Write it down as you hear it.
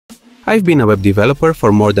I've been a web developer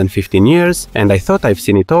for more than 15 years, and I thought I've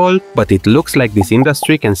seen it all, but it looks like this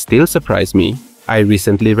industry can still surprise me. I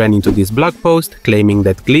recently ran into this blog post claiming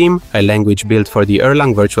that Gleam, a language built for the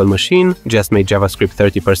Erlang virtual machine, just made JavaScript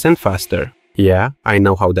 30% faster. Yeah, I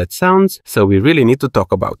know how that sounds, so we really need to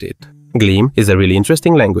talk about it. Gleam is a really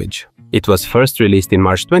interesting language. It was first released in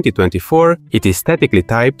March 2024, it is statically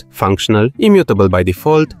typed, functional, immutable by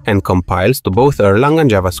default, and compiles to both Erlang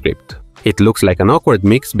and JavaScript. It looks like an awkward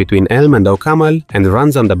mix between Elm and OCaml and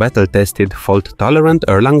runs on the battle-tested, fault-tolerant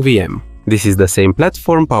Erlang VM. This is the same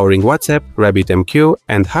platform powering WhatsApp, RabbitMQ,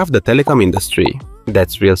 and half the telecom industry.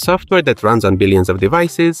 That's real software that runs on billions of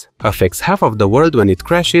devices, affects half of the world when it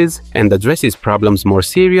crashes, and addresses problems more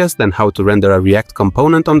serious than how to render a React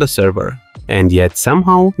component on the server. And yet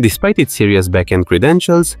somehow, despite its serious backend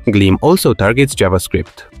credentials, Gleam also targets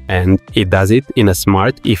JavaScript. And it does it in a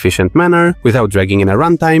smart, efficient manner, without dragging in a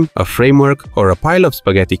runtime, a framework, or a pile of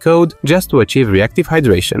spaghetti code just to achieve reactive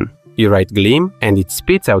hydration. You write Gleam, and it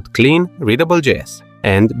spits out clean, readable JS.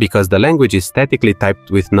 And because the language is statically typed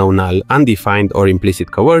with no null, undefined, or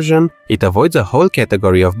implicit coercion, it avoids a whole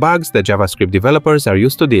category of bugs that JavaScript developers are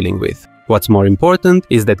used to dealing with. What's more important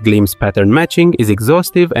is that Gleam's pattern matching is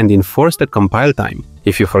exhaustive and enforced at compile time.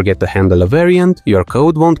 If you forget to handle a variant, your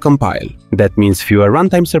code won't compile. That means fewer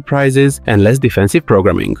runtime surprises and less defensive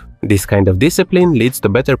programming. This kind of discipline leads to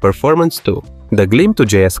better performance too. The Gleam to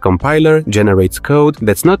JS compiler generates code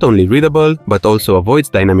that's not only readable, but also avoids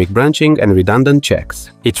dynamic branching and redundant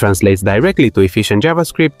checks. It translates directly to efficient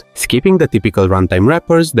JavaScript, skipping the typical runtime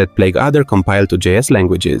wrappers that plague other compile-to-JS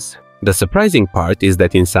languages. The surprising part is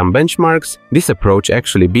that in some benchmarks, this approach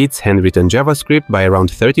actually beats handwritten JavaScript by around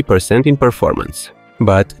 30% in performance.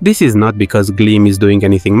 But this is not because Gleam is doing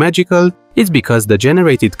anything magical, it's because the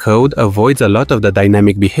generated code avoids a lot of the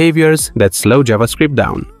dynamic behaviors that slow JavaScript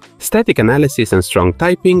down. Static analysis and strong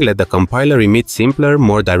typing let the compiler emit simpler,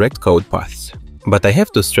 more direct code paths. But I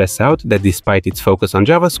have to stress out that despite its focus on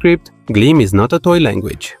JavaScript, Gleam is not a toy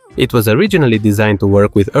language. It was originally designed to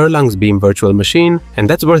work with Erlang's Beam virtual machine, and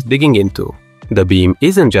that's worth digging into. The Beam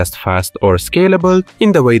isn't just fast or scalable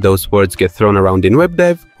in the way those words get thrown around in web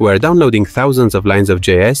dev, where downloading thousands of lines of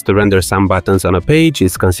JS to render some buttons on a page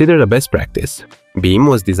is considered a best practice. Beam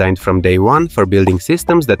was designed from day one for building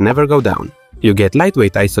systems that never go down. You get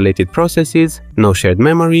lightweight isolated processes, no shared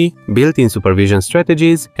memory, built-in supervision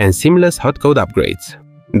strategies, and seamless hot code upgrades.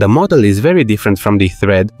 The model is very different from the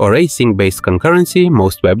thread or async-based concurrency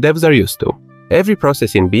most web devs are used to. Every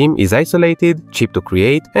process in Beam is isolated, cheap to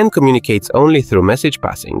create, and communicates only through message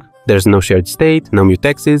passing. There's no shared state, no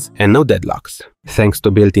mutexes, and no deadlocks. Thanks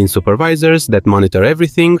to built-in supervisors that monitor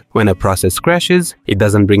everything, when a process crashes, it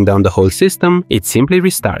doesn't bring down the whole system, it simply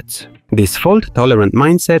restarts. This fault-tolerant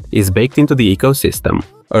mindset is baked into the ecosystem.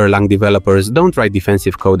 Erlang developers don't write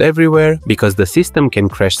defensive code everywhere because the system can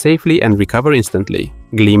crash safely and recover instantly.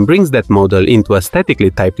 Gleam brings that model into a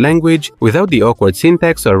statically typed language without the awkward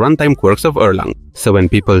syntax or runtime quirks of Erlang. So when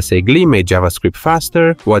people say Gleam made JavaScript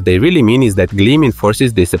faster, what they really mean is that Gleam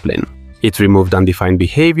enforces discipline. It removed undefined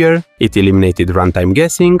behavior, it eliminated runtime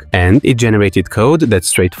guessing, and it generated code that's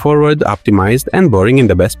straightforward, optimized, and boring in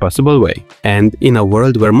the best possible way. And in a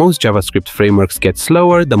world where most JavaScript frameworks get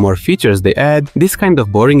slower the more features they add, this kind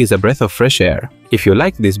of boring is a breath of fresh air. If you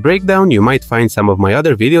liked this breakdown, you might find some of my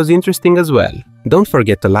other videos interesting as well. Don't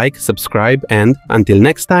forget to like, subscribe, and until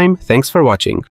next time, thanks for watching.